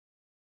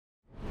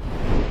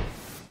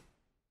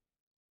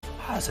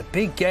It's a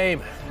big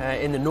game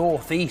in the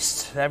North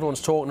East.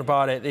 Everyone's talking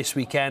about it this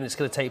weekend. It's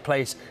going to take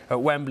place at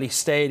Wembley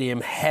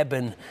Stadium.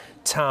 Hebburn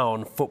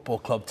Town Football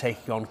Club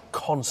taking on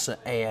Consett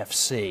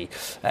AFC.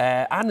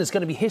 And there's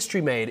going to be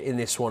history made in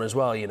this one as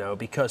well, you know,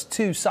 because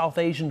two South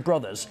Asian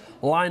brothers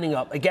lining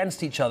up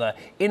against each other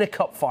in a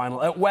cup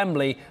final at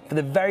Wembley for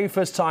the very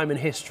first time in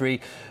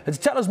history. And to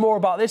tell us more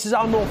about this is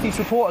our North East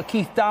reporter,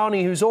 Keith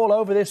Downey, who's all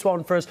over this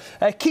one for us.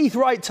 Keith,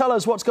 right, tell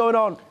us what's going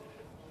on.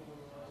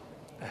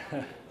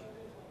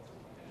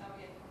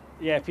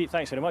 Yeah, Pete,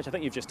 thanks very much. I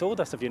think you've just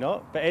told us, have you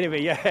not? But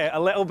anyway, yeah, a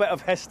little bit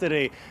of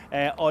history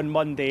on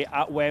Monday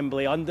at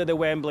Wembley, under the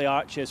Wembley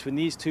arches, when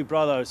these two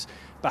brothers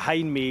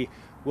behind me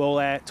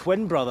will,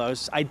 twin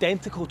brothers,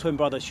 identical twin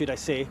brothers, should I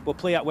say, will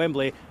play at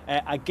Wembley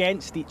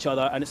against each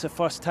other. And it's the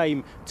first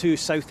time two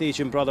South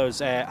Asian brothers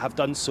have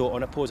done so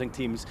on opposing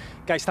teams.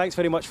 Guys, thanks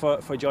very much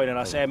for joining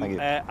us. Thank you.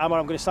 Amar,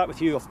 I'm going to start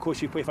with you. Of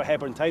course, you play for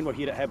Hebburn Town. We're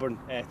here at Hebburn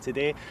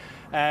today.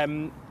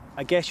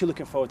 I guess you're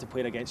looking forward to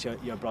playing against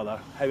your brother.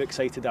 How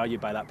excited are you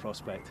by that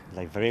prospect?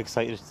 Like, very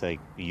excited. It's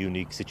like a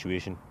unique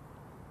situation.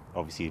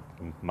 Obviously, it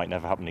might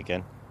never happen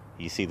again.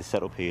 You see the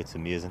setup here, it's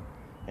amazing.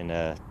 And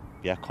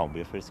yeah, can't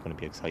wait for it. It's going to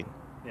be exciting.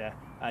 Yeah,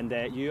 and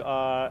you're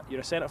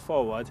a centre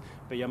forward,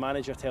 but your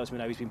manager tells me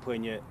now he's been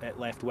playing you at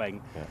left wing.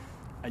 Yeah.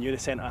 And you're the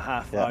centre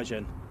half, yeah.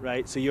 Arjun,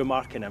 right? So you're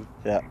marking him.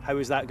 Yeah. How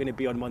is that going to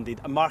be on Monday?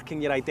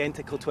 Marking your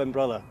identical twin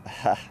brother?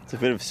 It's a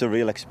bit of a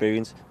surreal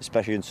experience,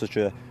 especially in such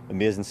an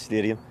amazing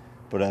stadium.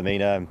 But I mean,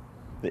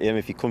 the aim,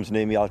 if he comes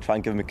near me, I'll try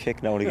and give him a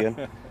kick now and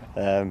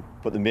again.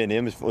 But the main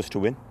aim is for us to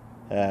win.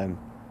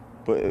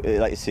 But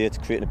like you say, it's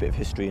creating a bit of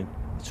history, and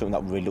it's something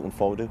that we're really looking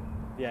forward to.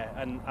 Yeah,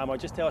 and Amar,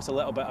 just tell us a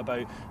little bit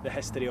about the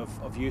history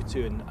of you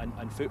two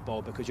and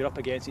football, because you're up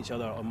against each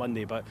other on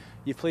Monday, but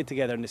you've played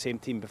together in the same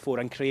team before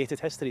and created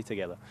history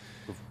together.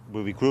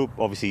 Well, we grew up,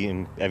 obviously,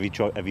 in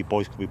every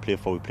boys club we played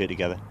for, we played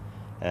together.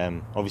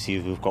 Obviously,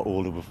 as we've got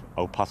older,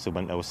 our paths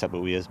went our separate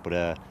ways,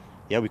 but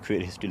yeah, we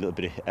created history, a little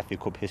bit of FA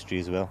Cup history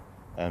as well.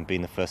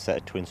 Being the first set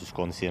of twins to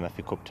score in the same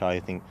FA Cup tie, I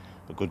think,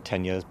 a good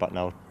 10 years back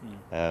now.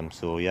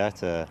 So yeah,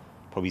 it's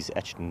probably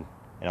etched in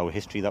our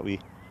history that we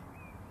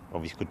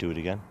obviously could do it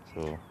again.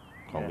 So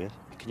can't wait.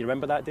 Can you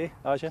remember that day,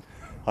 Arjun?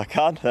 I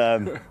can.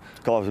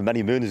 God, it was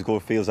many moons ago,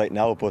 it feels like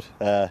now. But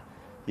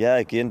yeah,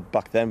 again,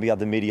 back then we had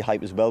the media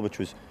hype as well, which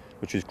was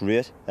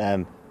great.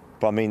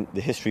 But I mean,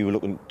 the history we're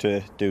looking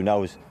to do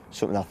now is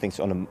something I think is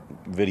on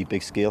a really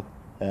big scale,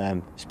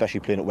 especially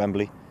playing at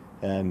Wembley.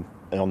 And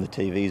on the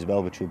TV as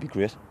well, which would be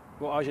great.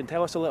 Well, Arjun,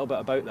 tell us a little bit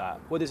about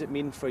that. What does it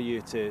mean for you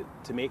to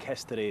make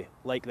history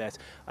like this?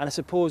 And I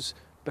suppose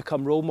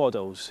become role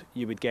models,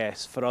 you would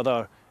guess, for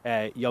other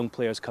young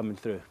players coming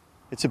through.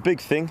 It's a big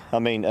thing. I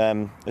mean,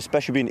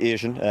 especially being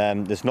Asian,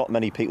 there's not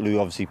many people who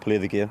obviously play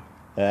the game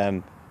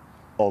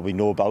or we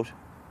know about.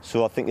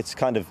 So I think it's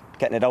kind of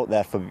getting it out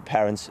there for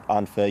parents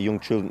and for young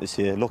children to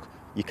say, look,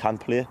 you can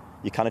play,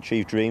 you can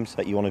achieve dreams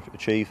that you want to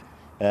achieve.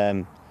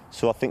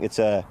 So I think it's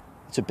a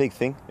big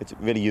thing. It's a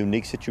really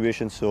unique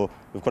situation, so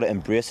we've got to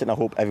embrace it, and I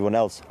hope everyone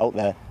else out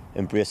there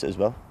embrace it as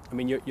well. I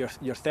mean,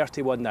 you're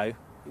 31 now.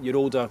 You're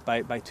older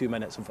by 2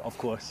 minutes, of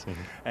course,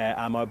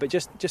 Amar. But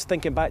just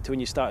thinking back to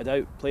when you started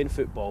out playing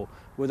football,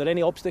 were there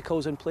any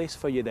obstacles in place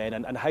for you then,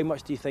 and how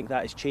much do you think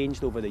that has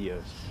changed over the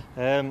years?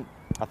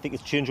 I think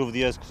it's changed over the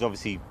years because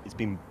obviously it's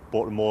been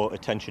brought to more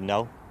attention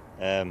now.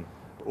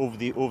 Over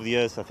the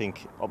years, I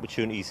think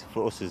opportunities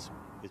for us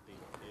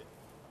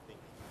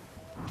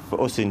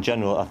for us in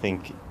general, I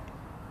think,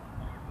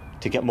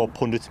 to get more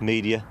pundits,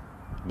 media,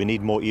 we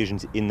need more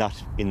Asians in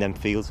them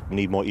fields. We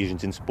need more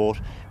Asians in sport.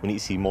 We need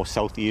to see more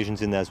South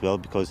Asians in there as well,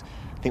 because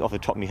I think off the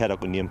top of my head I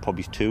could name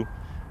probably two,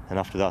 and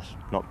after that,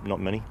 not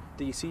many.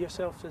 Do you see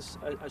yourself as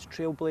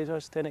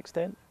trailblazers to an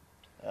extent?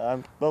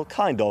 Well,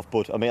 kind of,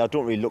 but I mean, I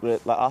don't really look at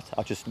it like that.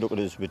 I just look at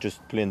it as we're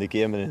just playing the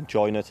game and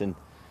enjoying it, and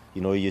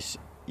you know, you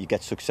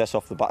get success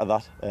off the back of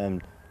that.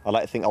 I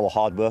like to think our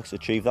hard work's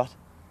achieved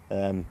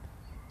that.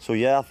 So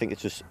yeah, I think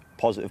it's just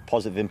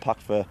positive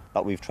impact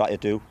that we've tried to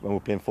do when we're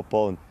playing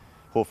football, and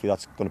hopefully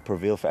that's going to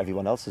prevail for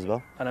everyone else as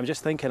well. And I'm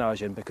just thinking,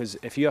 Arjun, because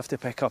if you have to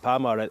pick up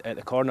Amar at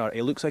the corner,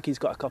 it looks like he's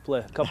got a couple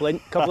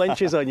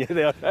inches on you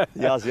there.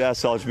 Yeah,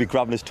 so I'll just be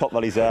grabbing his top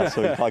while he's there,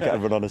 so he can't get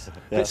everyone on us.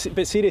 Yeah.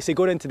 But seriously,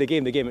 going into the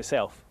game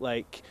itself,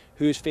 like,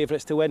 who's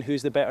favourites to win?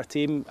 Who's the better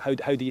team? How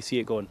do you see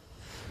it going?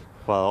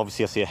 Well,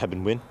 obviously I see a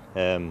Hebburn win.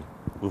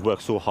 We've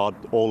worked so hard,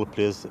 all the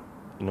players,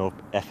 you know,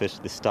 effort,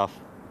 the staff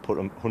put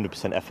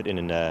 100% effort in,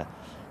 and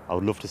I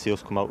would love to see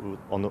us come out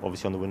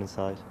obviously on the winning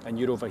side. And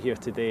you're over here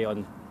today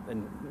in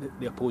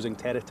the opposing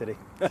territory.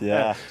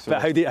 Yeah.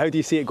 But how do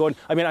you see it going?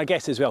 I mean, I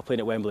guess as well,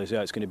 playing at Wembley as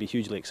well, it's going to be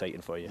hugely exciting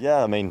for you.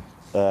 Yeah, I mean,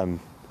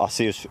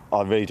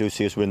 I really do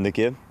see us win the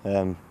game.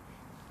 And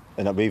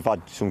we've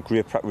had some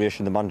great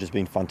preparation. The manager's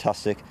been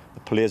fantastic.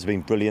 The players have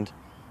been brilliant.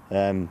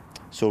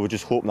 So we're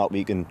just hoping that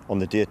we can, on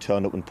the day,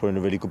 turn up and put in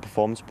a really good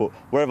performance. But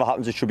wherever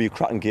happens, it should be a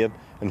cracking game,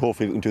 and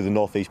hopefully we can do the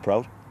North East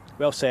proud.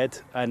 Well said,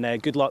 and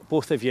good luck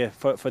both of you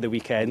for the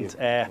weekend.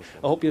 I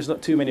hope there's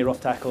not too many rough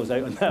tackles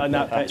out on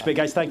that pitch. But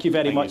guys, thank you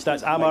very much.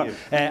 That's Amar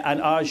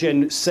and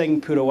Arjun Singh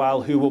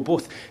Purewal, who will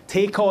both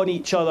take on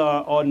each other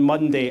on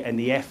Monday in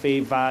the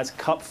FA Vase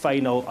Cup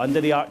final under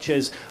the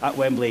arches at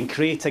Wembley, and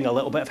creating a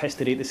little bit of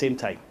history at the same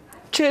time.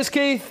 Cheers,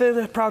 Keith, and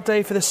a proud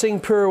day for the Singh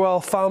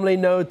Purewal family,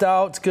 no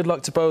doubt. Good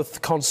luck to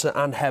both Consett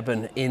and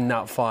Hebburn in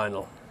that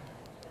final.